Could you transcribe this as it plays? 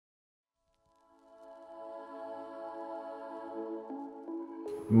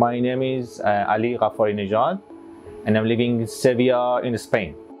My name is Ali Gaffanirejad, and I'm living in Sevilla in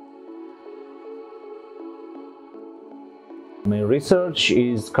Spain. My research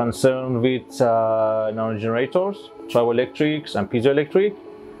is concerned with nanogenerators, triboelectrics, and piezoelectric,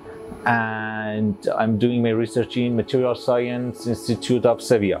 and I'm doing my research in Material Science Institute of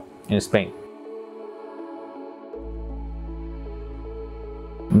Sevilla in Spain.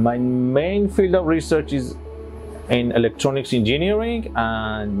 My main field of research is in electronics engineering,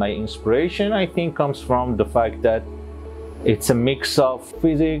 and my inspiration, I think, comes from the fact that it's a mix of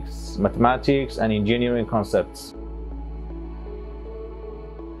physics, mathematics, and engineering concepts.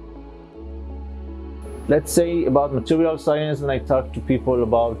 Let's say about material science, when I talk to people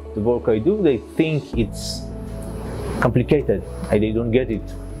about the work I do, they think it's complicated. They don't get it.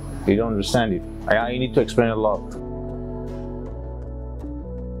 They don't understand it. I need to explain a lot.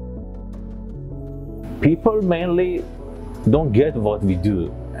 People mainly don't get what we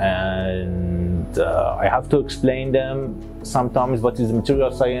do, and I have to explain them sometimes what is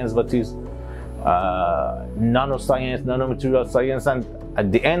material science, what is nanoscience, nanomaterial science, and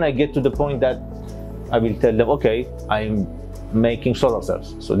at the end I get to the point that I will tell them, okay, I'm making solar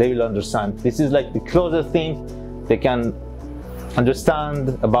cells, so they will understand. This is like the closest thing they can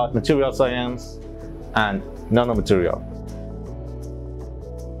understand about material science and nanomaterial.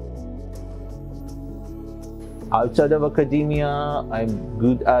 Outside of academia, I'm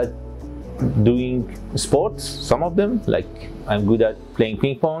good at doing sports, some of them, like I'm good at playing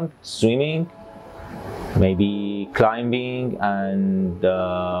ping pong, swimming, maybe climbing, and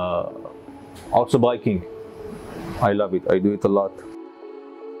also biking. I love it, I do it a lot.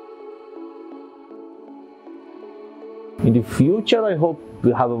 In the future, I hope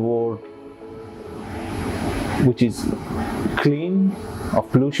we have a world which is clean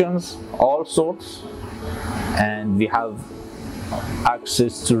of pollutions, all sorts, and we have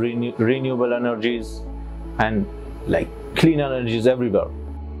access to renewable energies and like clean energies everywhere.